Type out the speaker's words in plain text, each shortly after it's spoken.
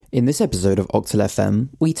In this episode of Octal FM,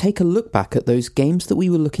 we take a look back at those games that we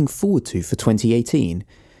were looking forward to for 2018.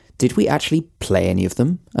 Did we actually play any of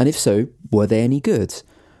them? And if so, were they any good?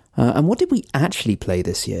 And what did we actually play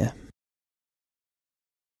this year?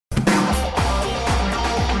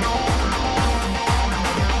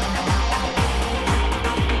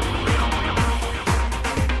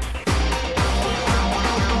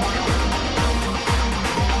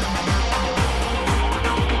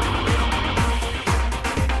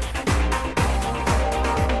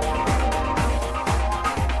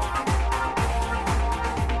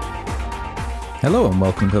 Hello and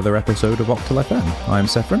welcome to another episode of Octal FM. I'm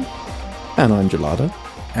Sephron. And I'm Gelada.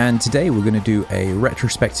 And today we're going to do a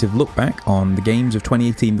retrospective look back on the games of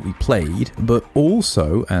 2018 that we played, but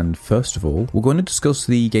also, and first of all, we're going to discuss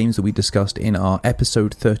the games that we discussed in our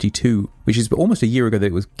episode 32, which is almost a year ago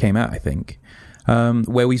that it came out, I think,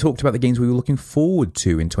 where we talked about the games we were looking forward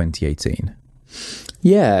to in 2018.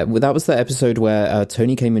 Yeah, well, that was the episode where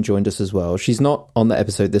Tony came and joined us as well. She's not on the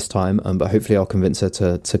episode this time, but hopefully I'll convince her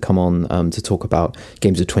to come on to talk about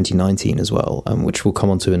games of 2019 as well, which we'll come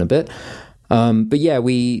on to in a bit. But yeah,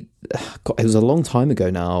 it was a long time ago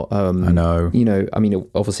now. I know. You know, I mean,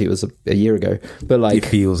 obviously it was a year ago, but like... It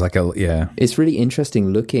feels like yeah. It's really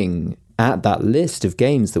interesting looking at that list of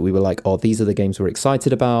games that we were like, oh, these are the games we're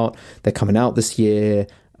excited about. They're coming out this year.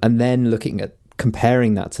 And then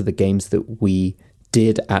comparing that to the games that we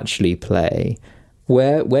did actually play.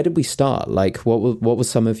 Where did we start? Like, what were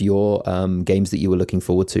some of your games that you were looking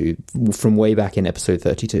forward to from way back in episode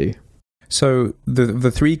 32? So the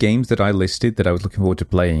three games that I listed that I was looking forward to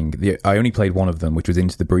playing, I only played one of them, which was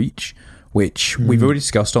Into the Breach, which we've already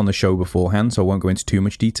discussed on the show beforehand, so I won't go into too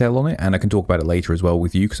much detail on it, and I can talk about it later as well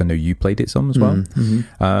with you, because I know you played it some as well.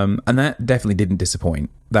 And that definitely didn't disappoint.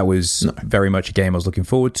 That was very much a game I was looking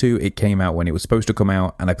forward to. It came out when it was supposed to come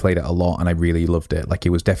out, and I played it a lot, and I really loved it. Like,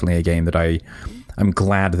 it was definitely a game that I'm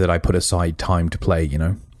glad that I put aside time to play, you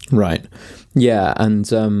know? Right. Yeah, and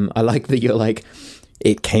I like that you're like...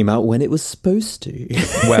 It came out when it was supposed to.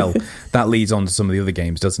 Well, that leads on to some of the other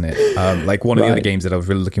games, doesn't it? Like one of the other games that I was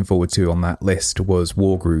really looking forward to on that list was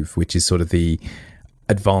Wargroove, which is sort of the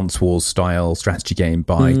Advance Wars style strategy game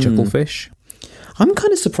by Chucklefish. I'm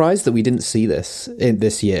kind of surprised that we didn't see this in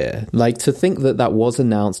this year. Like, to think that was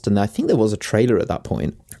announced, and I think there was a trailer at that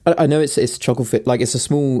point. I know it's Chucklefish, like it's a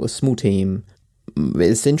small team.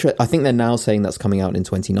 It's I think they're now saying that's coming out in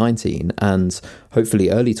 2019 and hopefully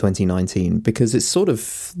early 2019, because it's sort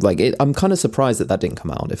of like I'm kind of surprised that didn't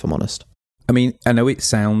come out, if I'm honest. I mean, I know it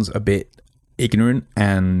sounds a bit ignorant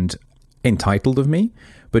and entitled of me,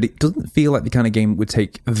 but it doesn't feel like the kind of game would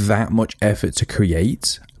take that much effort to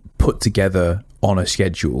create, put together on a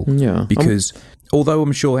schedule. Yeah, because although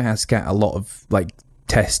I'm sure it has got a lot of like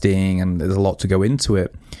testing and there's a lot to go into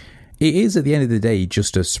it, it is, at the end of the day,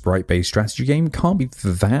 just a sprite-based strategy game. It can't be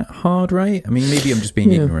that hard, right? I mean, maybe I'm just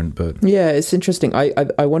being ignorant, but... Yeah, it's interesting.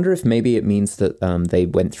 I wonder if maybe it means that they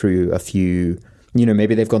went through a few... You know,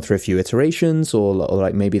 maybe they've gone through a few iterations, or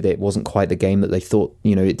like maybe it wasn't quite the game that they thought,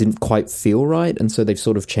 you know, it didn't quite feel right, and so they've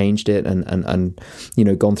sort of changed it and you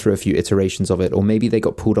know, gone through a few iterations of it. Or maybe they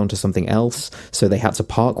got pulled onto something else, so they had to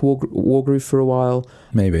park Wargroove for a while.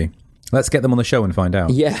 Maybe. Let's get them on the show and find out.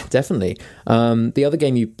 Yeah, definitely. The other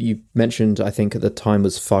game you mentioned, I think at the time,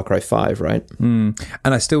 was Far Cry 5, right? And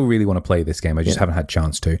I still really want to play this game. I just haven't had a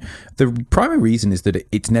chance to. The primary reason is that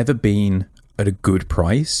it's never been at a good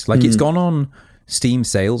price. Like, it's gone on Steam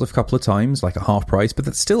sales a couple of times, like at half price, but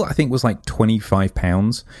that still, I think, was like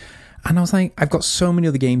 £25. And I was like, I've got so many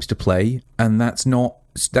other games to play, and that's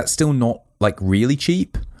still not like really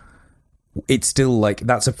cheap. It's still like,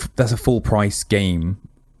 that's a full price game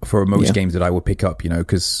for most games that I would pick up, you know,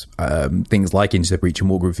 because things like Into the Breach and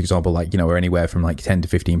Wargroove, for example, like, you know, are anywhere from like £10 to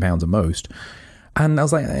 £15 at most. And I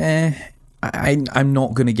was like, I'm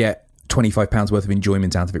not going to get £25 worth of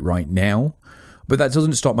enjoyment out of it right now. But that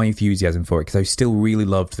doesn't stop my enthusiasm for it, because I still really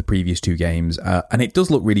loved the previous two games. And it does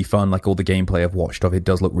look really fun, like all the gameplay I've watched of it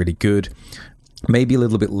does look really good. Maybe a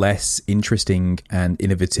little bit less interesting and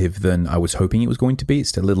innovative than I was hoping it was going to be. It's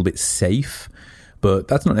still a little bit safe. But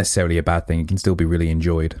that's not necessarily a bad thing. It can still be really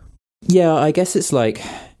enjoyed. Yeah, I guess it's like...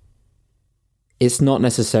 It's not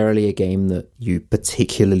necessarily a game that you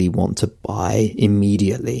particularly want to buy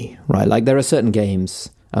immediately, right? Like, there are certain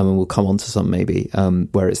games, and we'll come on to some maybe,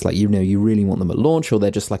 where it's like, you know, you really want them at launch, or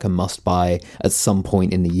they're just like a must-buy at some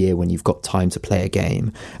point in the year when you've got time to play a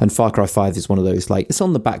game. And Far Cry 5 is one of those, like, it's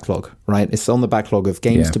on the backlog, right? It's on the backlog of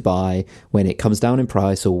games to buy when it comes down in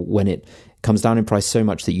price, or when it comes down in price so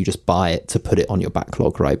much that you just buy it to put it on your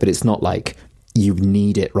backlog, right? But it's not like you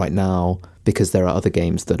need it right now because there are other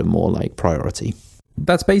games that are more like priority.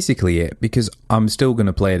 That's basically it, because I'm still going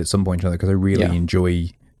to play it at some point or other because I really enjoy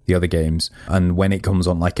the other games. And when it comes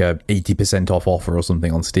on like a 80% off offer or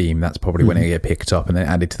something on Steam, that's probably when it get picked up and then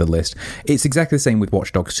added to the list. It's exactly the same with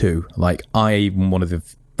Watch Dogs 2. Like, I'm one of the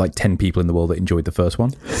 10 people in the world that enjoyed the first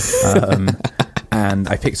one. And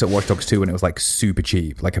I picked up Watch Dogs 2 and it was like super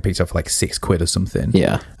cheap. Like I picked it up for like £6 or something.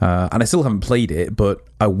 Yeah. And I still haven't played it, but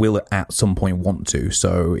I will at some point want to.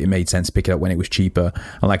 So it made sense to pick it up when it was cheaper.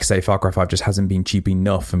 And like I say, Far Cry 5 just hasn't been cheap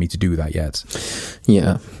enough for me to do that yet.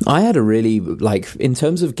 Yeah. I had a really, like, in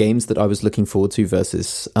terms of games that I was looking forward to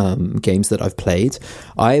versus games that I've played,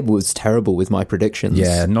 I was terrible with my predictions.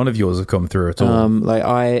 Yeah, none of yours have come through at all.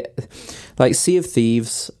 Like Sea of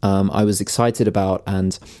Thieves, I was excited about,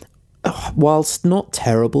 and whilst not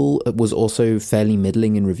terrible, it was also fairly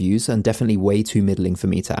middling in reviews and definitely way too middling for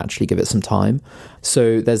me to actually give it some time.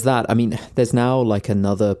 So there's that. I mean, there's now like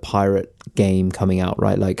another pirate game coming out,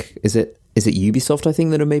 right? Like, is it Ubisoft, I think,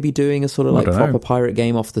 that are maybe doing a sort of like proper pirate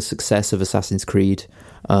game off the success of Assassin's Creed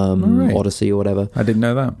Odyssey or whatever? I didn't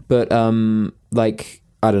know that. But like,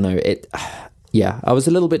 I don't know, I was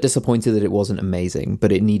a little bit disappointed that it wasn't amazing,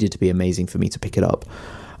 but it needed to be amazing for me to pick it up.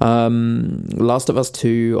 Last of Us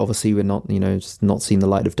 2, obviously we're not, not seen the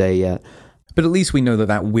light of day yet. But at least we know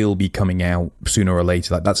that will be coming out sooner or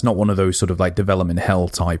later. Like, that's not one of those sort of like development hell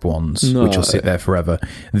type ones, which will sit there forever.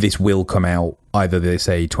 This will come out either, they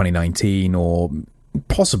say, 2019 or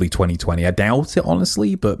possibly 2020. I doubt it,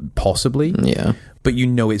 honestly, but possibly. Yeah. But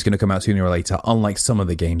it's going to come out sooner or later, unlike some of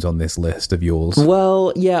the games on this list of yours.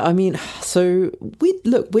 Well, yeah, I mean, so we'd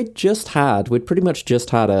pretty much just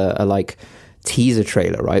had a like teaser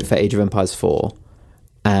trailer, right, for Age of Empires 4.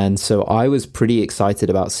 And so I was pretty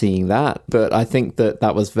excited about seeing that, but I think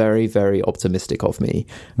that was very, very optimistic of me.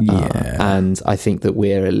 Yeah. And I think that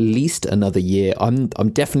we're at least another year. I'm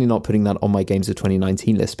definitely not putting that on my Games of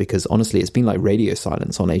 2019 list, because honestly, it's been like radio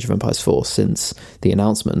silence on Age of Empires 4 since the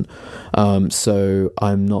announcement. So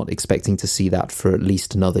I'm not expecting to see that for at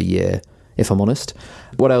least another year, if I'm honest.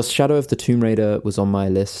 What else? Shadow of the Tomb Raider was on my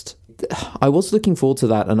list. I was looking forward to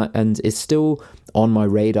that, and it's still on my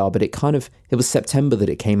radar, but it was September that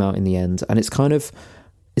it came out in the end, and it's kind of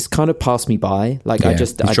passed me by. Like, I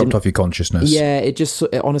dropped off your consciousness. Yeah, it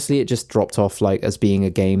just dropped off, like, as being a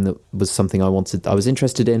game that was something I was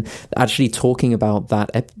interested in. Actually talking about that,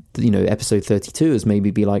 episode 32 has made me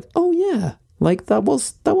be like, oh yeah, like that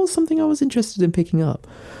was something I was interested in picking up.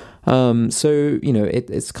 So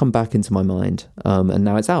it's come back into my mind, and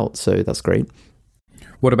now it's out, so that's great.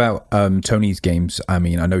 What about Tony's games? I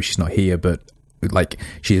mean, I know she's not here, but like,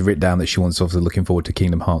 she's written down that she wants, obviously looking forward to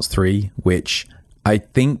Kingdom Hearts 3, which I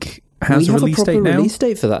think has a release date now. We have a proper release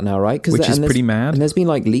date for that now, right? Which is pretty mad. And there's been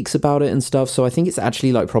like leaks about it and stuff, so I think it's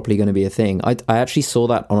actually like properly going to be a thing. I actually saw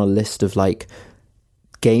that on a list of like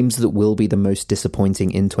games that will be the most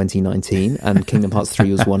disappointing in 2019, and Kingdom Hearts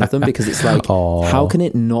 3 was one of them, because it's like, how can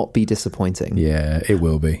it not be disappointing? Yeah, it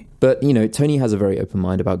will be. But, Tony has a very open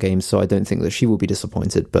mind about games, so I don't think that she will be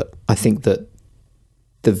disappointed, but I think that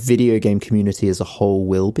the video game community as a whole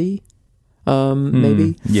will be,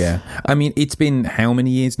 maybe. Yeah. I mean, it's been how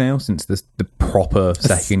many years now since the proper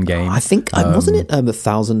second game? I think, wasn't it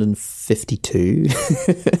 1052?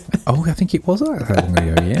 Oh, I think it was that long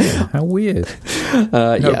ago, yeah. How weird.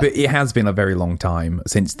 But it has been a very long time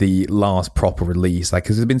since the last proper release, like,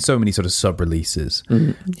 because there's been so many sort of sub-releases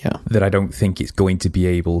that I don't think it's going to be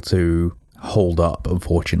able to hold up,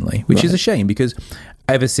 unfortunately, which is a shame, because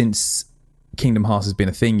ever since Kingdom Hearts has been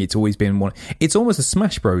a thing, it's always been one. It's almost a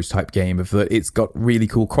Smash Bros type game of that. It's got really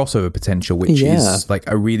cool crossover potential, which is like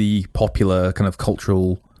a really popular kind of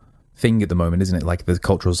cultural thing at the moment, isn't it? Like the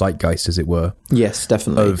cultural zeitgeist, as it were. Yes,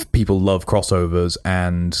 definitely. Of people love crossovers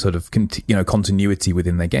and sort of continuity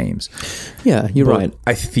within their games. Yeah, you're right.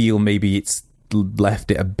 I feel maybe it's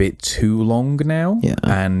left it a bit too long now. Yeah,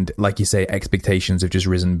 and like you say, expectations have just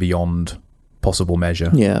risen beyond possible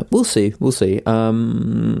measure. Yeah, we'll see.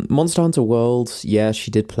 Monster Hunter World,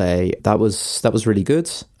 she did play. That was really good.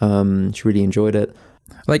 She really enjoyed it.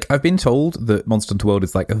 Like, I've been told that Monster Hunter World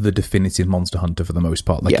is like the definitive Monster Hunter for the most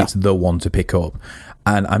part. Like, it's the one to pick up.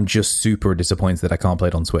 And I'm just super disappointed that I can't play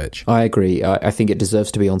it on Switch. I agree. I think it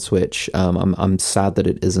deserves to be on Switch. I'm sad that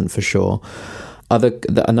it isn't, for sure.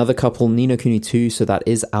 Another couple, Ni no Kuni 2, so that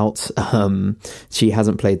is out. She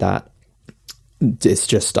hasn't played that. It's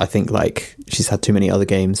just, I think, like, she's had too many other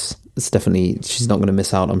games. She's not going to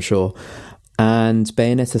miss out, I'm sure. And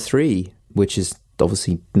Bayonetta 3, which is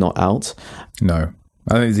obviously not out. No.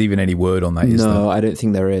 I don't think there's even any word on that, is there? No, I don't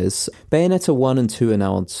think there is. Bayonetta 1 and 2 are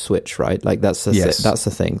now on Switch, right? Like, that's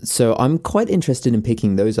the thing. So I'm quite interested in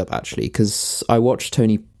picking those up, actually, because I watched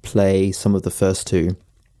Tony play some of the first two.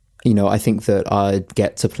 I think that I'd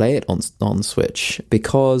get to play it on Switch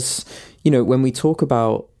because, when we talk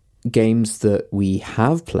about games that we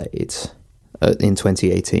have played in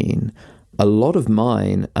 2018, a lot of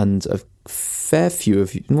mine and a fair few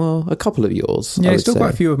of, a couple of yours. Yeah, still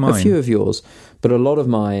quite a few of mine. A few of yours, but a lot of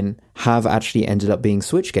mine have actually ended up being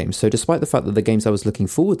Switch games. So despite the fact that the games I was looking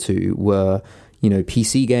forward to were,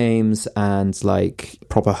 PC games and like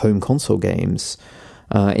proper home console games,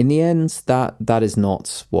 in the end, that is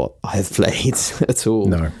not what I have played at all.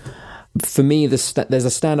 No. For me, there's a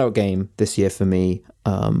standout game this year for me.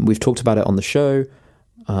 We've talked about it on the show,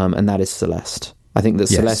 and that is Celeste. I think that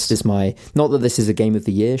Celeste is not that this is a Game of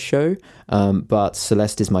the Year show, but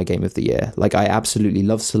Celeste is my Game of the Year. Like, I absolutely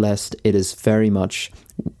love Celeste. It has very much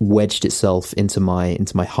wedged itself into my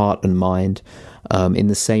heart and mind, in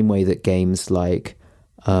the same way that games like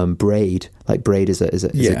Braid is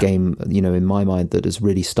a game, in my mind that has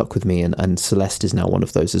really stuck with me, and Celeste is now one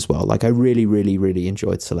of those as well. Like, I really, really, really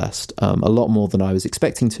enjoyed Celeste, a lot more than I was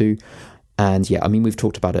expecting to. And yeah, I mean, we've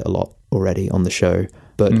talked about it a lot already on the show,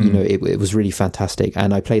 but it was really fantastic.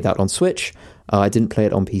 And I played that on Switch. I didn't play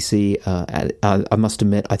it on PC. I must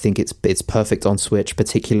admit, I think it's perfect on Switch,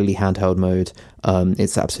 particularly handheld mode.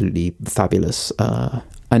 It's absolutely fabulous.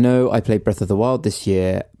 I know I played Breath of the Wild this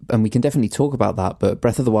year, and we can definitely talk about that, but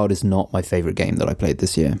Breath of the Wild is not my favorite game that I played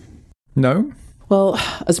this year. No? Well,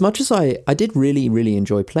 as much as I did really, really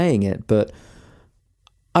enjoy playing it, but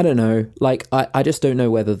I don't know, like, I just don't know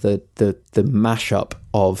whether the mashup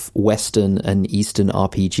of Western and Eastern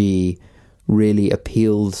RPG really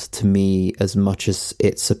appealed to me as much as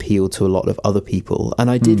it's appealed to a lot of other people. And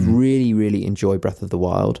I did really, really enjoy Breath of the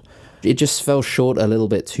Wild. It just fell short a little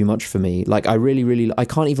bit too much for me. Like, I really, really, I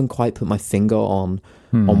can't even quite put my finger on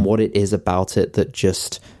what it is about it that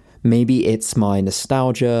just... Maybe it's my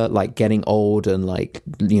nostalgia, like getting old and like,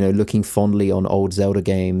 looking fondly on old Zelda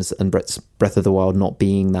games and Breath of the Wild not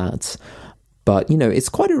being that. But, it's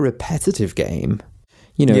quite a repetitive game,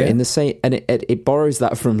 in the same, and it borrows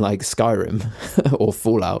that from like Skyrim or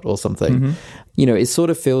Fallout or something. It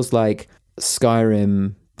sort of feels like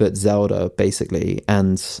Skyrim, but Zelda basically.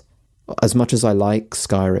 And as much as I like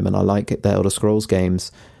Skyrim and I like the Elder Scrolls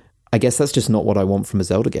games, I guess that's just not what I want from a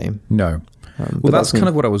Zelda game. No. Well, that's kind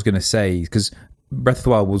of what I was going to say, because Breath of the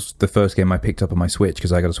Wild was the first game I picked up on my Switch,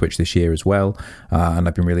 because I got a Switch this year as well, and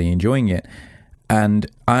I've been really enjoying it. And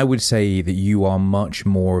I would say that you are much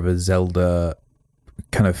more of a Zelda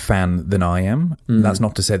kind of fan than I am. That's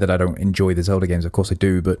not to say that I don't enjoy the Zelda games, of course I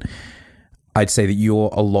do, but I'd say that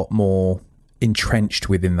you're a lot more entrenched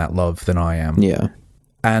within that love than I am. Yeah.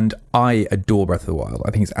 And I adore Breath of the Wild.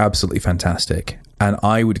 I think it's absolutely fantastic. And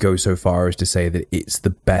I would go so far as to say that it's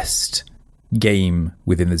the best game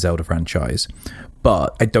within the Zelda franchise,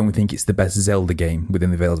 but I don't think it's the best Zelda game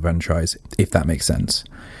within the Zelda franchise, if that makes sense.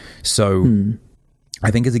 So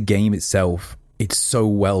I think as a game itself, it's so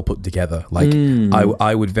well put together. Like,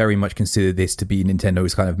 I would very much consider this to be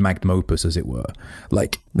Nintendo's kind of magnum opus, as it were.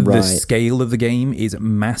 Like, the scale of the game is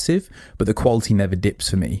massive, but the quality never dips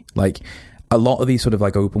for me. Like, a lot of these sort of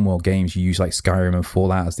like open world games, you use like Skyrim and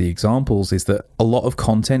Fallout as the examples, is that a lot of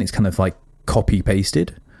content is kind of like copy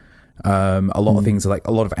pasted. A lot of things are like,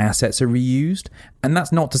 a lot of assets are reused, and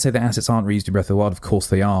that's not to say that assets aren't reused in Breath of the Wild. Of course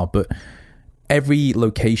they are, but every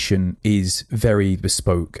location is very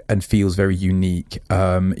bespoke and feels very unique.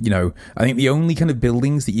 I think the only kind of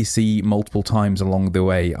buildings that you see multiple times along the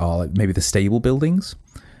way are like maybe the stable buildings,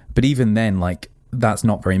 but even then, like, that's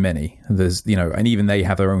not very many. There's, and even they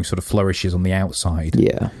have their own sort of flourishes on the outside.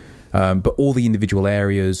 Yeah. But all the individual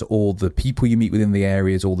areas, all the people you meet within the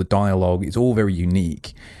areas, all the dialogue, it's all very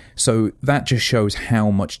unique. So that just shows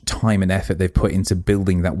how much time and effort they've put into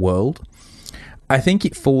building that world. I think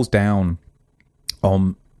it falls down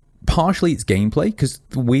on partially its gameplay, because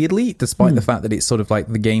weirdly, despite the fact that it's sort of like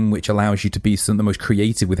the game which allows you to be some of the most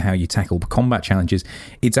creative with how you tackle combat challenges,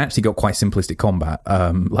 it's actually got quite simplistic combat.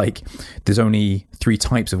 Like, there's only 3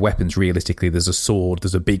 types of weapons realistically. There's a sword,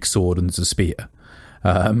 there's a big sword, and there's a spear.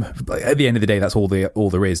 At the end of the day, that's all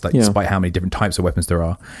there is, like, despite how many different types of weapons there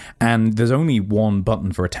are. And there's only one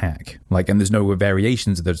button for attack, like, and there's no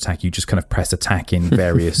variations of the attack. You just kind of press attack in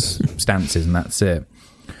various stances, and that's it.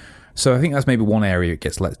 So I think that's maybe one area it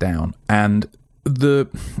gets let down. And the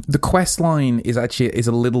quest line is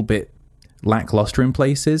a little bit lackluster in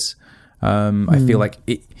places. I feel like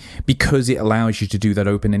it, because it allows you to do that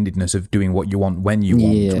open-endedness of doing what you want when you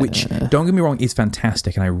want, which, don't get me wrong, is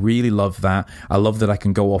fantastic, and I really love that. I love that I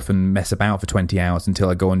can go off and mess about for 20 hours until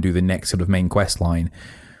I go and do the next sort of main quest line.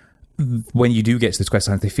 When you do get to those quest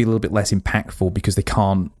lines, they feel a little bit less impactful because they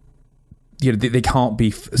can't they can't be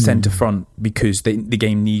centre front because the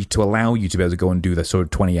game needs to allow you to be able to go and do the sort of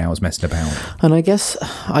 20 hours messing about. And I guess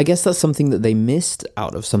that's something that they missed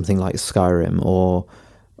out of something like Skyrim or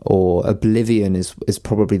Oblivion is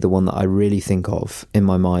probably the one that I really think of in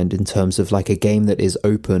my mind in terms of like a game that is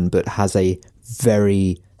open but has a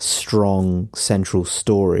very strong central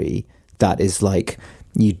story that is like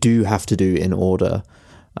you do have to do in order.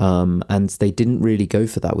 And they didn't really go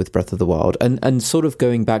for that with Breath of the Wild. And sort of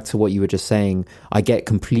going back to what you were just saying, I get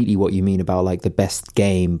completely what you mean about like the best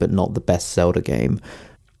game, but not the best Zelda game.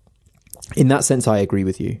 In that sense, I agree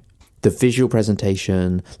with you. The visual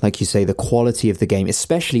presentation, like you say, the quality of the game,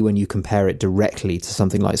 especially when you compare it directly to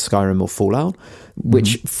something like Skyrim or Fallout,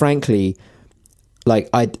 which frankly, like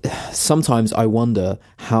sometimes I wonder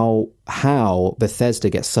how Bethesda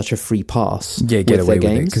gets such a free pass with their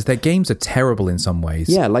games, because their games are terrible in some ways.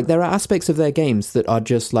 Yeah, like there are aspects of their games that are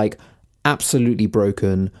just like absolutely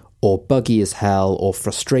broken or buggy as hell or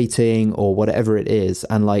frustrating or whatever it is,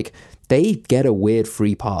 and like they get a weird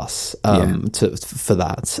free pass for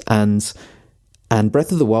that, and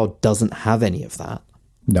Breath of the Wild doesn't have any of that.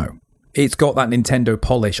 No. It's got that Nintendo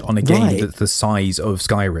polish on a game that's the size of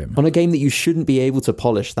Skyrim. On a game that you shouldn't be able to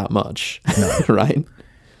polish that much, right?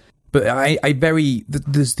 But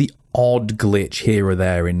there's the odd glitch here or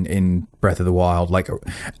there in Breath of the Wild, like,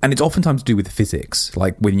 and it's oftentimes to do with physics,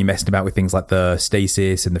 like when you're messing about with things like the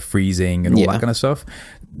stasis and the freezing and all that kind of stuff.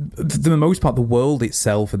 For the most part, the world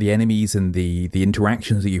itself and the enemies and the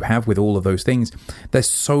interactions that you have with all of those things, they're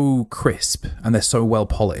so crisp and they're so well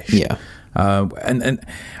polished. Yeah. And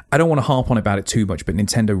I don't want to harp on about it too much, but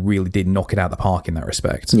Nintendo really did knock it out of the park in that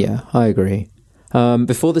respect. Yeah, I agree.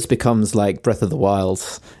 Before this becomes like Breath of the Wild,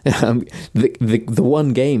 the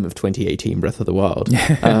one game of 2018, Breath of the Wild.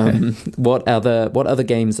 What other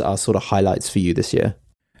games are sort of highlights for you this year?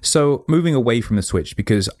 So moving away from the Switch,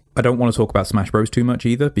 because I don't want to talk about Smash Bros too much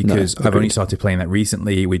either, because I've only started playing that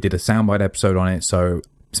recently. We did a soundbite episode on it, so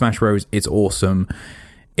Smash Bros, it's awesome.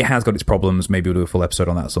 It has got its problems. Maybe we'll do a full episode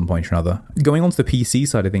on that at some point or another. Going on to the PC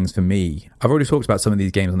side of things for me, I've already talked about some of these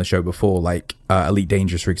games on the show before, like Elite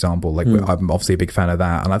Dangerous, for example. Like I'm obviously a big fan of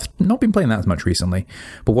that, and I've not been playing that as much recently.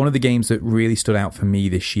 But one of the games that really stood out for me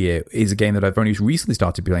this year is a game that I've only recently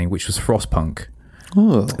started playing, which was Frostpunk.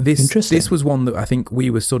 Oh, interesting. This was one that I think we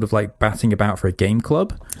were sort of like batting about for a game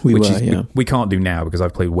club, we can't do now because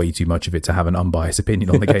I've played way too much of it to have an unbiased opinion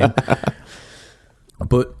on the game.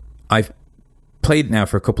 But I've played it now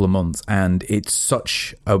for a couple of months, and it's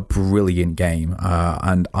such a brilliant game,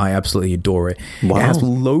 and I absolutely adore it. Wow. It has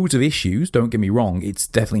loads of issues, don't get me wrong. It's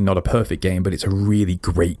definitely not a perfect game, but it's a really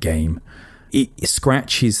great game. It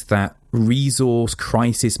scratches that resource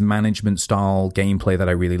crisis management style gameplay that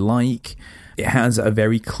I really like. It has a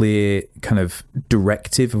very clear kind of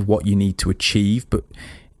directive of what you need to achieve, but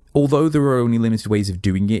although there are only limited ways of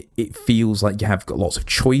doing it, it feels like you have got lots of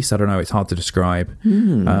choice. I don't know, it's hard to describe.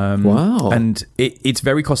 Wow. And it's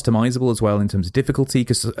very customizable as well in terms of difficulty,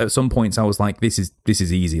 because at some points I was like, this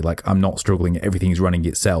is easy, like I'm not struggling, everything's running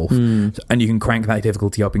itself. And you can crank that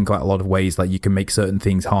difficulty up in quite a lot of ways, like you can make certain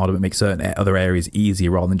things harder but make certain other areas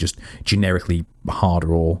easier rather than just generically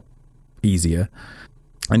harder or easier.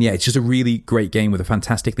 And yeah, it's just a really great game with a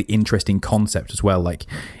fantastically interesting concept as well. Like,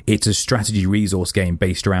 it's a strategy resource game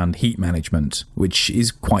based around heat management, which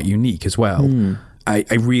is quite unique as well. I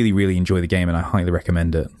really, really enjoy the game, and I highly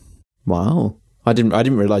recommend it. Wow, I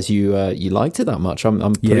didn't realize you liked it that much. I'm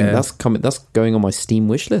putting, that's going on my Steam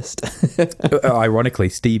wish list. Ironically,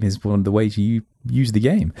 Steam is one of the ways you use the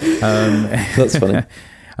game. That's funny.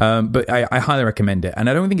 But I highly recommend it, and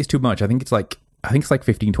I don't think it's too much. I think it's like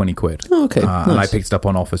 15, 20 quid. Oh, okay. Nice. And I picked it up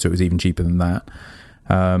on offer, so it was even cheaper than that.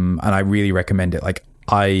 And I really recommend it. Like,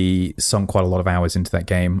 I sunk quite a lot of hours into that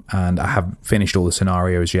game, and I haven't finished all the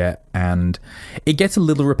scenarios yet. And it gets a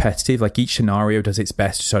little repetitive. Like, each scenario does its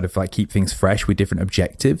best to sort of like keep things fresh with different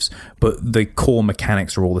objectives, but the core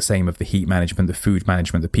mechanics are all the same of the heat management, the food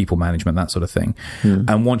management, the people management, that sort of thing.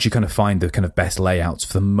 And once you kind of find the kind of best layouts,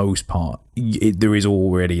 for the most part, there is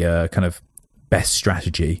already a kind of best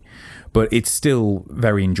strategy. But it's still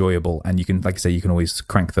very enjoyable, and you can, like I say, you can always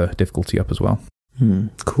crank the difficulty up as well.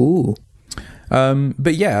 Cool.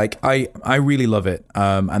 But yeah, like I really love it,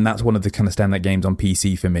 and that's one of the kind of standout games on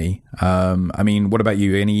PC for me. I mean, what about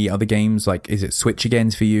you? Any other games? Like, is it Switch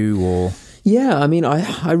again for you, or? Yeah, I mean,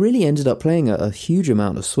 I really ended up playing a huge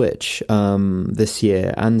amount of Switch this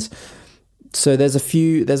year, and so there's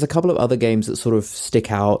a couple of other games that sort of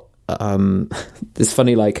stick out. It's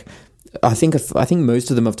funny, like, I think most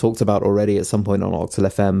of them I've talked about already at some point on Octal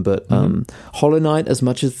FM, but Hollow Knight, as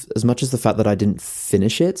much as the fact that I didn't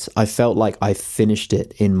finish it, I felt like I finished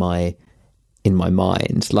it in my in my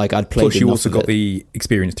mind. Like, I'd played. Plus, you also got the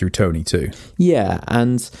experience through Tony too. Yeah,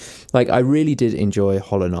 and like I really did enjoy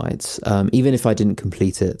Hollow Knight, even if I didn't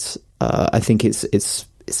complete it. I think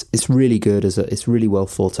it's really good. It's really well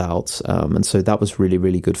thought out, and so that was really,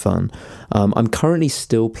 really good fun. I'm currently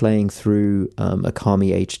still playing through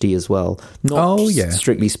Okami HD as well. Not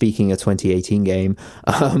strictly speaking a 2018 game,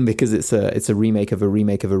 because it's a remake of a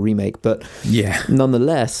remake of a remake, but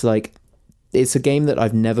nonetheless, like, it's a game that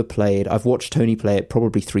I've never played. I've watched Tony play it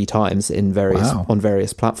probably 3 times on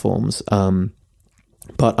various platforms,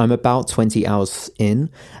 but I'm about 20 hours in,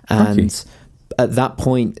 and at that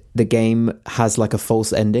point, the game has like a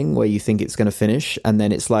false ending where you think it's going to finish, and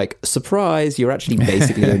then it's like, surprise, you're actually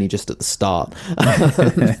basically only just at the start,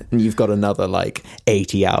 and you've got another like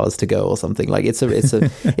 80 hours to go or something. Like, it's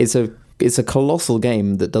a colossal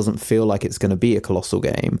game that doesn't feel like it's going to be a colossal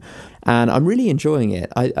game, and I'm really enjoying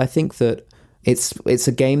it. I think that it's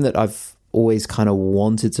a game that I've always kind of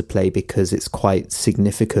wanted to play because it's quite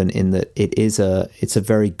significant in that it's a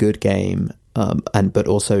very good game. But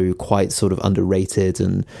also quite sort of underrated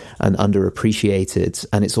and underappreciated,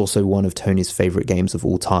 and it's also one of Tony's favorite games of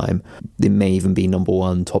all time. It may even be number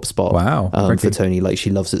 1 top spot. For Tony. Like, she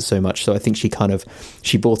loves it so much, so I think she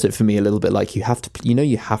bought it for me a little bit like, you have to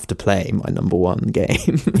play my number 1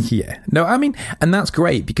 game. No, I mean, and that's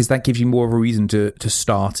great because that gives you more of a reason to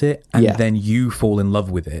start it, and then you fall in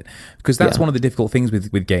love with it, because that's one of the difficult things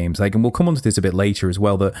with games. Like, and we'll come on to this a bit later as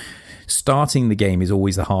well, that starting the game is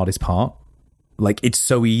always the hardest part. Like, it's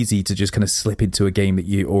so easy to just kind of slip into a game that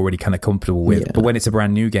you're already kind of comfortable with. But when it's a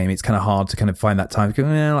brand new game, it's kind of hard to kind of find that time. Go,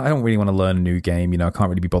 well, I don't really want to learn a new game. I can't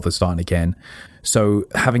really be bothered starting again. So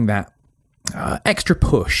having that extra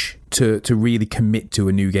push to really commit to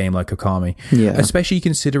a new game like Okami, especially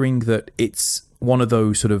considering that it's one of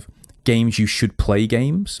those sort of games you should play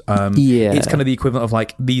games. It's kind of the equivalent of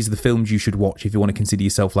like, these are the films you should watch if you want to consider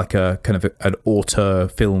yourself like a kind of an auteur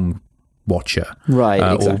film watcher,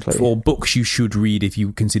 right? Exactly. Or books you should read if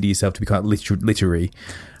you consider yourself to be quite literary.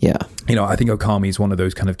 I think Okami is one of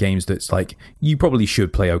those kind of games that's like, you probably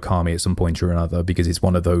should play Okami at some point or another because it's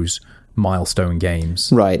one of those milestone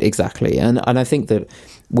games, right? Exactly. And I think that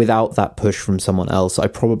without that push from someone else, I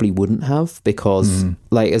probably wouldn't have, because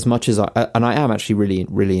like, as much as I am actually really,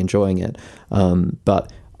 really enjoying it,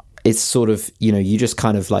 but it's sort of, you just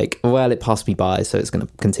kind of like, well, it passed me by, so it's going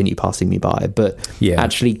to continue passing me by. But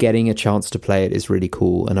actually getting a chance to play it is really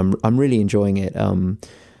cool, and I'm really enjoying it.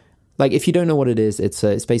 Like, if you don't know what it is,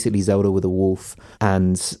 it's basically Zelda with a wolf,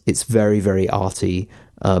 and it's very, very arty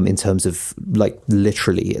in terms of, like,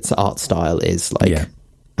 literally its art style is like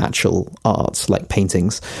actual art, like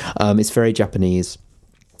paintings. It's very Japanese,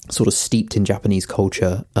 sort of steeped in Japanese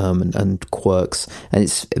culture and quirks, and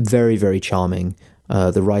it's very, very charming.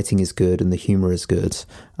 The writing is good and the humor is good,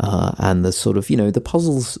 and the sort of, the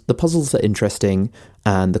puzzles are interesting,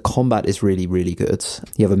 and the combat is really, really good.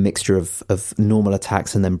 You have a mixture of normal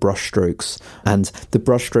attacks and then brush strokes, and the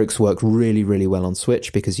brush strokes work really, really well on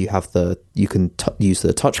Switch because you can use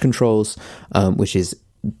the touch controls, which is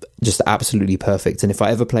just absolutely perfect. And if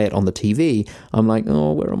I ever play it on the TV, I'm like,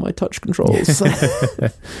 oh, where are my touch controls?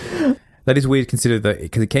 That is weird, considering that,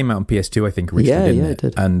 because it came out on PS2, I think, originally, didn't it? It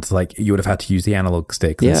did. And like, you would have had to use the analog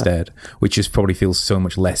stick instead, which just probably feels so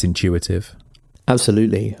much less intuitive.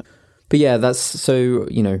 Absolutely. But yeah, that's so,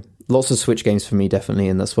 lots of Switch games for me, definitely,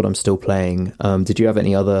 and that's what I'm still playing. Did you have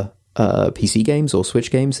any other PC games or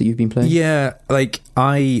Switch games that you've been playing? Yeah, like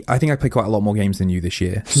I think I played quite a lot more games than you this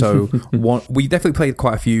year. So we definitely played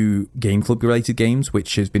quite a few Game Club related games,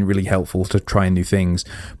 which has been really helpful to try new things.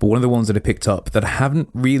 But one of the ones that I picked up that I haven't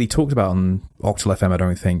really talked about on Octal FM, I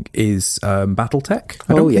don't think, is BattleTech.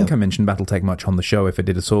 I don't think I mentioned BattleTech much on the show, if I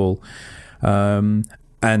did at all.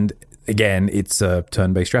 And again, it's a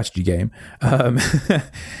turn-based strategy game.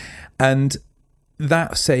 And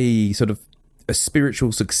that's a sort of a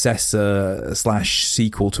spiritual successor /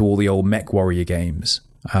 sequel to all the old Mech Warrior games.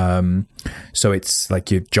 So it's like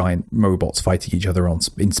your giant robots fighting each other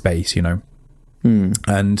in space,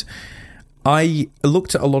 And I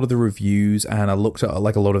looked at a lot of the reviews, and I looked at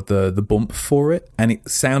like a lot of the bump for it, and it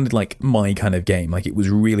sounded like my kind of game. Like, it was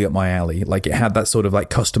really up my alley. Like, it had that sort of like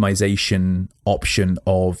customization option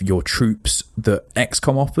of your troops that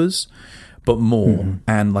XCOM offers, but more,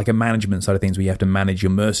 and like a management side of things where you have to manage your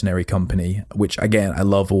mercenary company, which again, I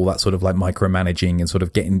love all that sort of like micromanaging and sort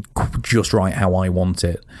of getting just right how I want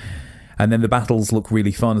it. And then the battles look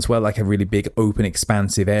really fun as well, like a really big open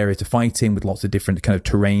expansive area to fight in with lots of different kind of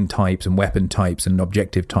terrain types and weapon types and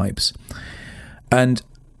objective types. And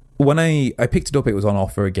when I picked it up, it was on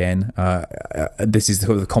offer again. This is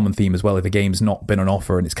sort of the common theme as well. If a game's not been on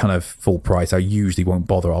offer and it's kind of full price, I usually won't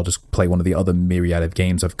bother. I'll just play one of the other myriad of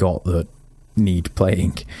games I've got that need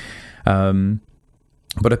playing.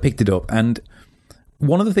 But I picked it up, and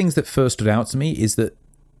one of the things that first stood out to me is that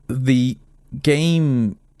the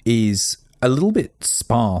game is a little bit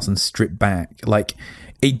sparse and stripped back. Like,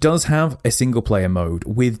 it does have a single player mode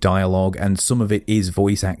with dialogue, and some of it is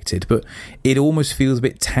voice acted, but it almost feels a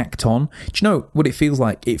bit tacked on. Do you know what it feels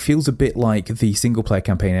like? It feels a bit like the single player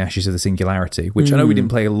campaign Ashes of the Singularity, which I know we didn't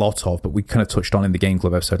play a lot of, but we kind of touched on in the Game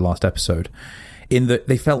Club episode last episode. In that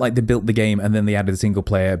they felt like they built the game and then they added a single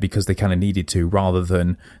player because they kind of needed to, rather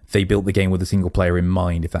than they built the game with a single player in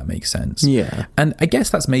mind, if that makes sense. Yeah. And I guess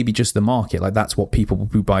that's maybe just the market. Like, that's what people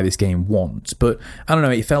who buy this game want. But I don't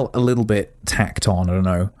know, it felt a little bit tacked on, I don't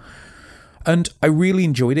know. And I really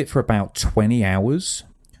enjoyed it for about 20 hours.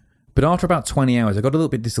 But after about 20 hours, I got a little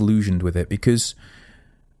bit disillusioned with it because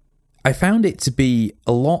I found it to be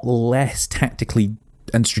a lot less tactically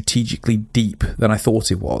and strategically deep than I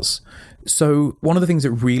thought it was. So one of the things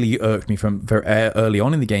that really irked me from very early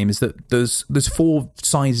on in the game is that there's 4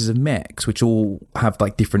 sizes of mechs, which all have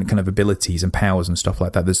like different kind of abilities and powers and stuff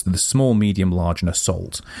like that. There's the small, medium, large, and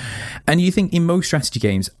assault. And you think in most strategy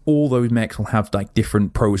games, all those mechs will have like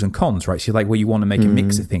different pros and cons, right? So you're like, well, you want to make a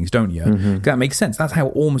mix of things, don't you? That makes sense. That's how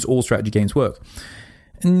almost all strategy games work.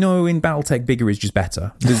 No, in Battletech, bigger is just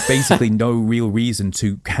better. There's basically no real reason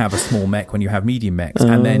to have a small mech when you have medium mechs.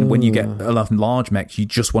 And then when you get enough large mechs, you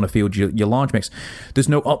just want to field your large mechs. There's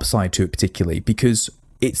no upside to it particularly because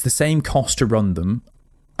it's the same cost to run them,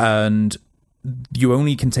 and you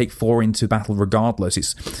only can take 4 into battle regardless.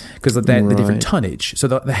 It's because they're the different tonnage. So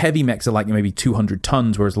the heavy mechs are like maybe 200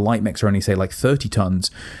 tons, whereas the light mechs are only, say, like 30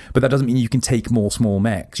 tons. But that doesn't mean you can take more small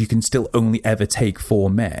mechs. You can still only ever take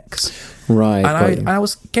 4 mechs. Right. And I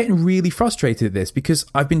was getting really frustrated at this because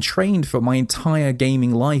I've been trained for my entire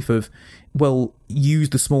gaming life of, well, use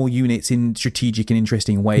the small units in strategic and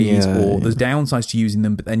interesting ways, there's downsides to using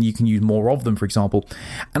them, but then you can use more of them, for example.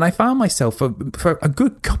 And I found myself for a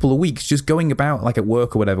good couple of weeks just going about, like at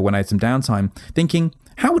work or whatever, when I had some downtime, thinking,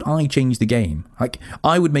 how would I change the game? Like,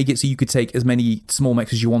 I would make it so you could take as many small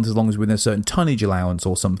mechs as you want as long as within a certain tonnage allowance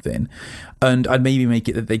or something. And I'd maybe make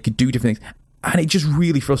it that they could do different things. And it just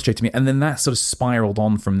really frustrated me. And then that sort of spiraled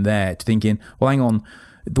on from there to thinking, well, hang on,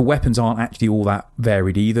 the weapons aren't actually all that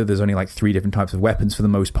varied either. There's only like 3 different types of weapons for the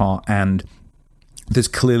most part, and there's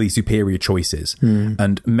clearly superior choices.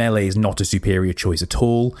 And melee is not a superior choice at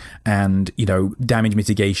all. And, you know, damage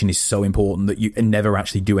mitigation is so important that you never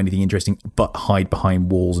actually do anything interesting but hide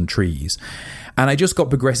behind walls and trees. And I just got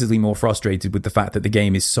progressively more frustrated with the fact that the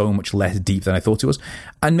game is so much less deep than I thought it was.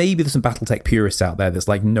 And maybe there's some Battletech purists out there that's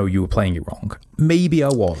like, no, you were playing it wrong. Maybe I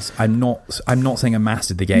was. I'm not saying I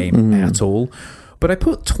mastered the game at all. But I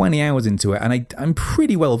put 20 hours into it, and I'm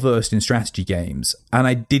pretty well versed in strategy games, and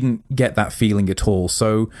I didn't get that feeling at all.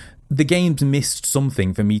 So the game's missed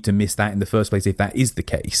something for me to miss that in the first place, if that is the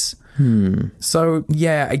case. So,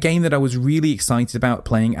 yeah, a game that I was really excited about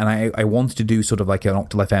playing, and I wanted to do sort of like an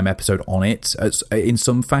Octal FM episode on it, in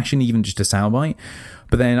some fashion, even just a soundbite.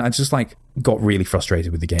 But then I just, like, got really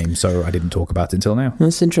frustrated with the game, so I didn't talk about it until now.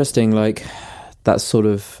 That's interesting, like, that sort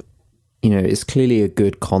of... You know, it's clearly a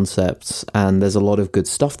good concept, and there's a lot of good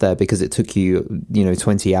stuff there because it took you,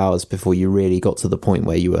 20 hours before you really got to the point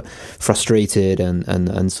where you were frustrated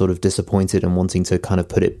and sort of disappointed and wanting to kind of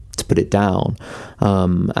put it down.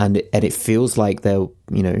 And it feels like there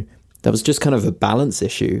was just kind of a balance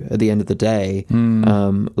issue at the end of the day.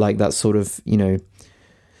 Like that sort of,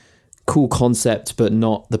 cool concept, but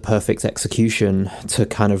not the perfect execution to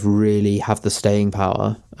kind of really have the staying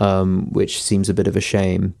power, which seems a bit of a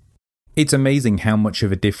shame. It's amazing how much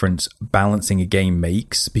of a difference balancing a game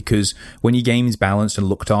makes, because when your game is balanced and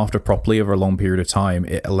looked after properly over a long period of time,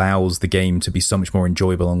 it allows the game to be so much more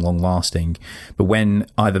enjoyable and long-lasting. But when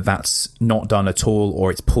either that's not done at all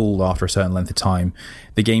or it's pulled after a certain length of time,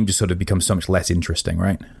 the game just sort of becomes so much less interesting,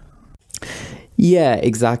 right? Yeah,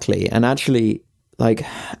 exactly. And actually, like,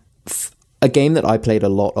 a game that I played a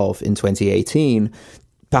lot of in 2018,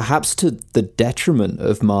 perhaps to the detriment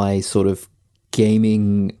of my sort of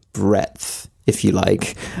gaming breadth, if you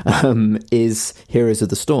like, is Heroes of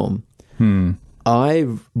the Storm. I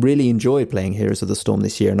really enjoyed playing Heroes of the Storm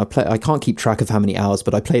this year, and I can't keep track of how many hours,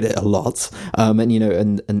 but I played it a lot.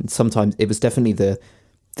 And sometimes it was definitely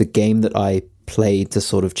the game that I played to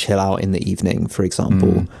sort of chill out in the evening, for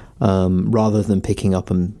example, rather than picking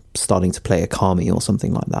up and starting to play a Kami or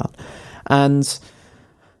something like that. And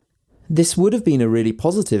this would have been a really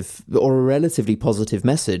positive or a relatively positive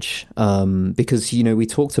message, because, we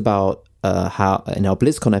talked about how in our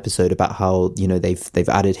BlizzCon episode about how they've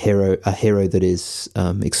added a hero that is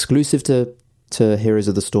exclusive to Heroes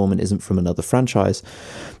of the Storm and isn't from another franchise.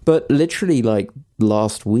 But literally, like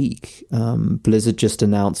last week, Blizzard just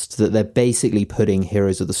announced that they're basically putting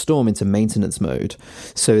Heroes of the Storm into maintenance mode.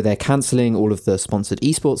 So they're cancelling all of the sponsored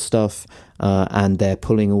esports stuff, and they're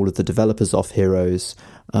pulling all of the developers off Heroes.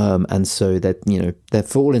 And so they're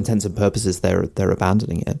for all intents and purposes they're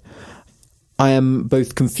abandoning it. I am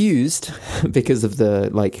both confused because of the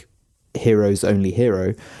like Heroes only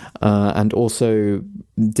hero, and also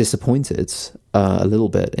disappointed a little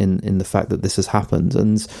bit in the fact that this has happened.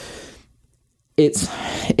 And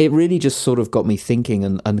it really just sort of got me thinking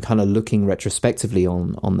and kind of looking retrospectively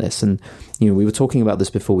on this. And we were talking about this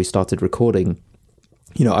before we started recording.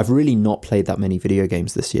 I've really not played that many video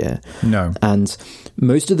games this year. No. And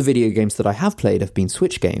most of the video games that I have played have been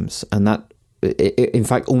Switch games, and that in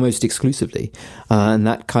fact almost exclusively, and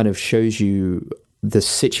that kind of shows you the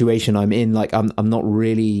situation I'm in. Like I'm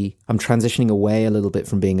transitioning away a little bit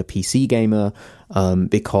from being a PC gamer,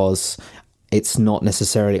 because it's not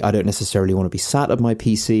necessarily, I don't necessarily want to be sat at my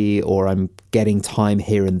PC, or I'm getting time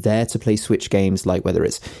here and there to play Switch games, like whether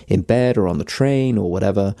it's in bed or on the train or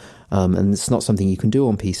whatever, and it's not something you can do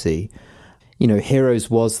on PC. Heroes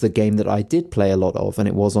was the game that I did play a lot of, and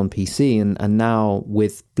it was on PC, and now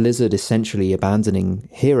with Blizzard essentially abandoning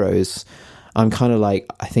Heroes, I'm kind of like,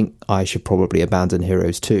 I think I should probably abandon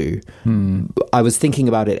Heroes too. I was thinking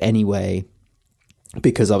about it anyway,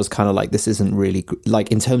 because I was kind of like, this isn't really,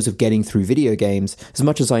 like in terms of getting through video games, as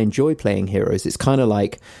much as I enjoy playing Heroes, it's kind of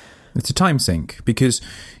like... It's a time sink, because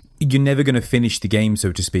you're never going to finish the game,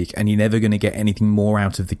 so to speak, and you're never going to get anything more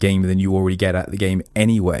out of the game than you already get out of the game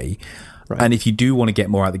anyway. Right. And if you do want to get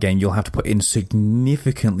more out of the game, you'll have to put in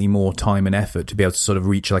significantly more time and effort to be able to sort of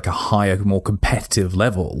reach like a higher, more competitive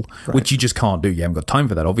level, right, which you just can't do. You haven't got time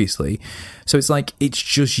for that, obviously. So it's like, it's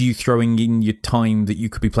just you throwing in your time that you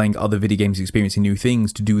could be playing other video games, experiencing new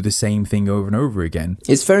things, to do the same thing over and over again.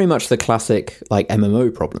 It's very much the classic like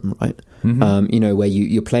MMO problem, right? Mm-hmm. Where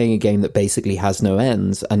you're playing a game that basically has no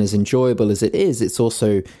ends, and as enjoyable as it is, it's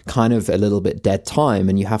also kind of a little bit dead time,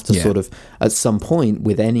 and you have to sort of, at some point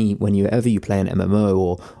whenever you play an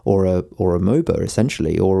MMO or a MOBA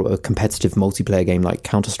essentially, or a competitive multiplayer game like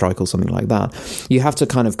Counter-Strike or something like that, you have to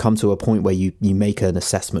kind of come to a point where you make an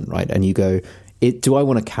assessment, right? And you go, do I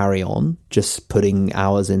want to carry on just putting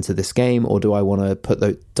hours into this game, or do I want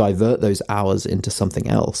to divert those hours into something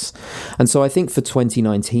else? And so I think for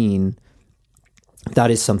 2019,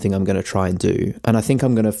 that is something I'm going to try and do. And I think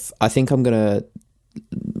I'm going to,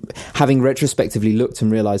 having retrospectively looked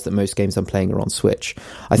and realized that most games I'm playing are on Switch,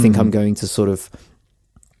 I think I'm going to sort of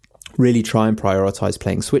really try and prioritize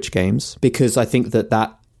playing Switch games, because I think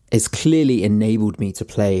that has clearly enabled me to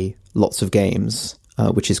play lots of games,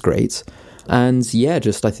 which is great. And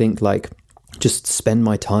I think like just spend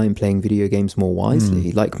my time playing video games more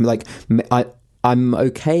wisely. I'm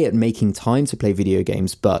okay at making time to play video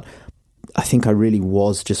games, but I think I really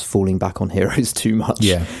was just falling back on Heroes too much.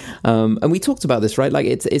 Yeah. And we talked about this, right? Like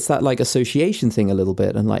it's that like association thing a little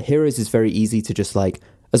bit. And like Heroes is very easy to just like,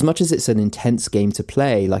 as much as it's an intense game to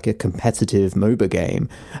play, like a competitive MOBA game,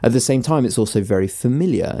 at the same time, it's also very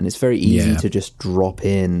familiar, and it's very easy to just drop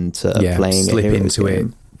into playing slip a Heroes into game.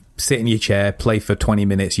 it. Sit in your chair, play for 20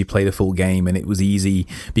 minutes, you play the full game, and it was easy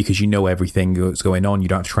because you know everything that's going on. You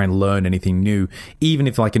don't have to try and learn anything new. Even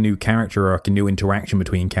if like a new character or like a new interaction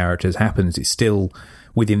between characters happens, it's still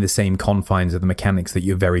within the same confines of the mechanics that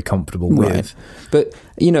you're very comfortable with. Right. But,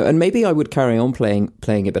 and maybe I would carry on playing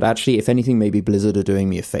it, but actually, if anything, maybe Blizzard are doing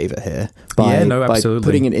me a favor here. By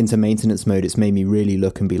putting it into maintenance mode, it's made me really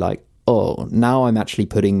look and be like, oh, now I'm actually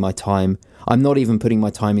putting my time... I'm not even putting my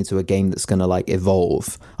time into a game that's going to like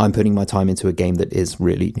evolve. I'm putting my time into a game that is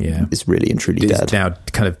really and truly dead. It's now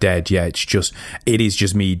kind of dead. Yeah, it is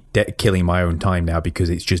just me killing my own time now because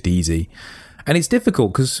it's just easy. And it's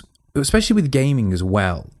difficult because, especially with gaming as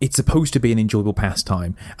well, it's supposed to be an enjoyable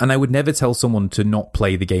pastime. And I would never tell someone to not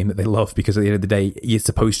play the game that they love, because at the end of the day, you're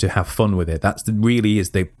supposed to have fun with it. That's really is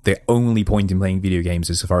the only point in playing video games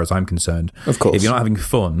as far as I'm concerned. Of course. If you're not having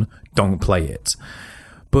fun, don't play it.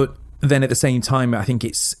 But then at the same time, I think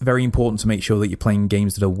it's very important to make sure that you're playing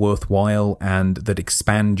games that are worthwhile and that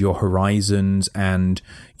expand your horizons and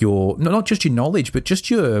your, not just your knowledge, but just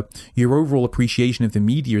your overall appreciation of the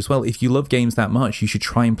media as well. If you love games that much, you should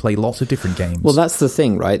try and play lots of different games. Well, that's the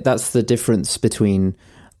thing, right? That's the difference between,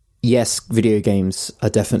 yes, video games are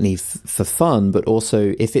definitely for fun, but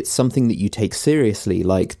also if it's something that you take seriously,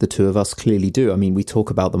 like the two of us clearly do. I mean, we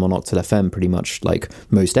talk about them on Octal FM pretty much like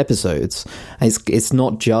most episodes. It's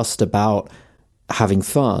not just about having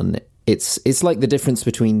fun. it's like the difference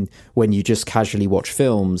between when you just casually watch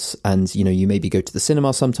films and, you know, you maybe go to the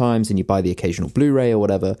cinema sometimes and you buy the occasional Blu-ray or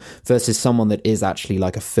whatever, versus someone that is actually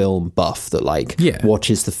like a film buff that like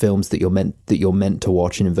watches the films that you're meant to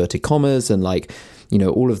watch in inverted commas, and like, you know,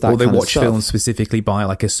 all of that. Or they kind of watch stuff. films specifically by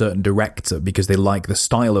like a certain director because they like the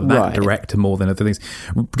style of that director more than other things.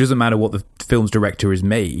 It doesn't matter what the film's director has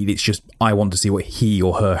made. It's just, I want to see what he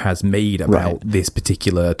or her has made about this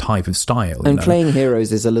particular type of style. And playing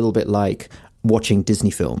heroes is a little bit like watching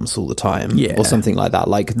Disney films all the time, or something like that.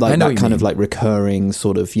 Like that kind of like recurring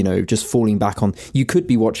sort of, you know, just falling back on. You could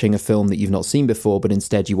be watching a film that you've not seen before, but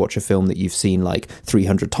instead you watch a film that you've seen like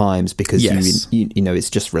 300 times because you know it's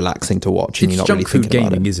just relaxing to watch, and it's you're not really thinking gaming,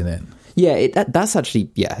 about it, isn't it? Yeah, that's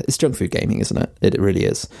actually it's junk food gaming, isn't it? It really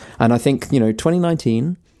is. And I think, you know,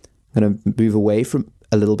 2019, I'm going to move away from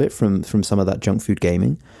a little bit from some of that junk food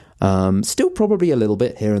gaming. Still probably a little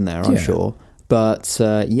bit here and there, I'm sure. But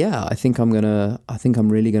I think I'm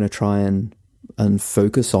really gonna try and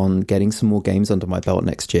focus on getting some more games under my belt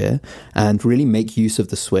next year, and really make use of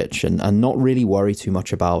the Switch, and not really worry too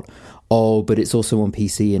much about, but it's also on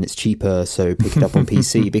PC and it's cheaper, so pick it up on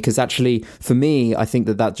PC. Because actually, for me, I think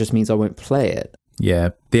that just means I won't play it. Yeah,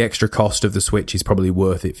 the extra cost of the Switch is probably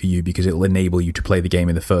worth it for you because it'll enable you to play the game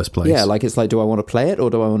in the first place. Yeah, like it's like, do I want to play it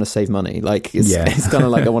or do I want to save money? Like it's kind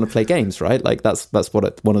of like I want to play games, right? Like that's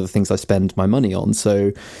what one of the things I spend my money on.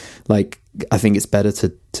 So like I think it's better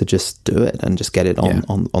to just do it and just get it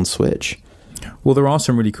on Switch. Well, there are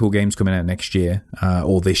some really cool games coming out next year,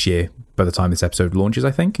 or this year by the time this episode launches,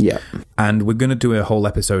 I think. Yeah. And we're going to do a whole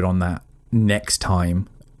episode on that next time,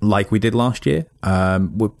 like we did last year.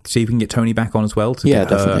 We'll see if we can get Tony back on as well to get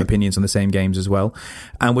her opinions on the same games as well.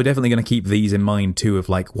 And we're definitely going to keep these in mind too, of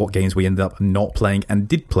like what games we ended up not playing and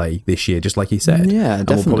did play this year, just like he said. Yeah, definitely. And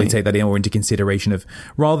we'll probably take that into consideration of,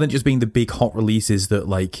 rather than just being the big hot releases that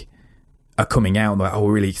like are coming out and like,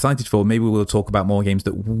 we're really excited for, maybe we'll talk about more games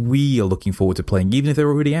that we are looking forward to playing, even if they're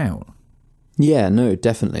already out. Yeah, no,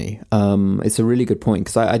 definitely. It's a really good point,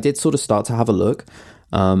 because I did sort of start to have a look,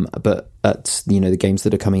 but at, you know, the games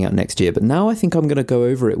that are coming out next year. But now I think I'm going to go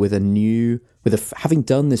over it with having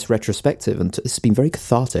done this retrospective, and it's been very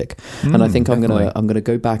cathartic. And I think I'm going to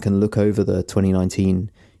go back and look over the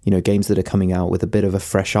 2019, you know, games that are coming out with a bit of a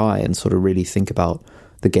fresh eye, and sort of really think about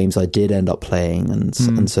the games I did end up playing,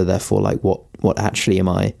 and so therefore, like, what actually am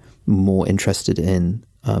I more interested in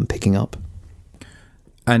picking up.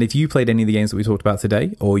 And if you played any of the games that we talked about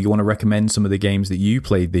today, or you want to recommend some of the games that you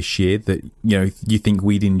played this year that, you know, you think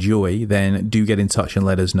we'd enjoy, then do get in touch and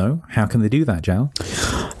let us know. How can they do that, Jal?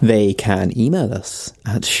 They can email us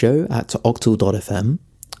at show@octal.fm,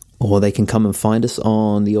 or they can come and find us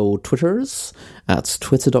on the old Twitters at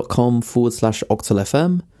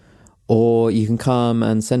twitter.com/octalfm, or you can come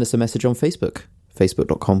and send us a message on Facebook,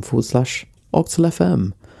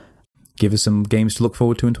 facebook.com/octalfm. Give us some games to look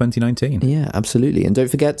forward to in 2019. Yeah, absolutely. And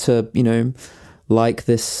don't forget to, you know, like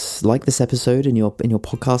this episode in your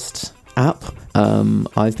podcast app.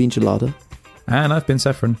 I've been Gelada. And I've been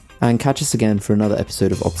Saffron. And catch us again for another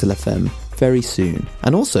episode of Octal FM very soon.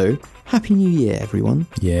 And also, Happy New Year, everyone.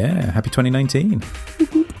 Yeah, happy 2019.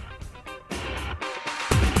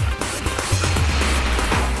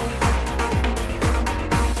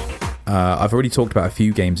 I've already talked about a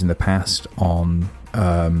few games in the past on...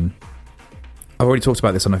 I've already talked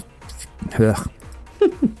about this on a...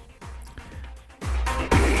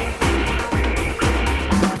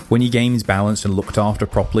 When your game's balanced and looked after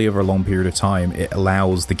properly over a long period of time, it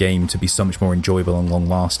allows the game to be so much more enjoyable and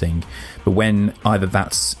long-lasting. But when either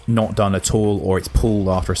that's not done at all or it's pulled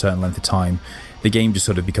after a certain length of time, the game just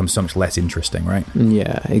sort of becomes so much less interesting, right?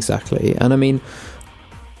 Yeah, exactly. And I mean,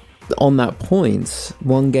 on that point,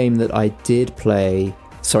 one game that I did play...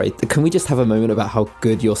 Sorry, can we just have a moment about how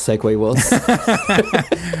good your segue was?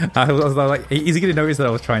 I was like, is he going to notice that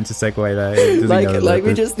I was trying to segue there?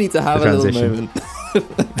 We just need to have a little moment.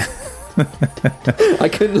 I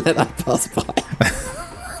couldn't let that pass by.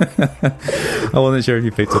 I wasn't sure if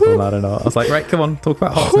you picked up on that or not. I was like, right, come on, talk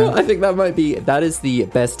about Hots now. I think that is the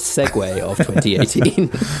best segue of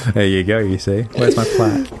 2018. There you go, you see. Where's my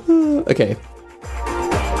plaque? Okay.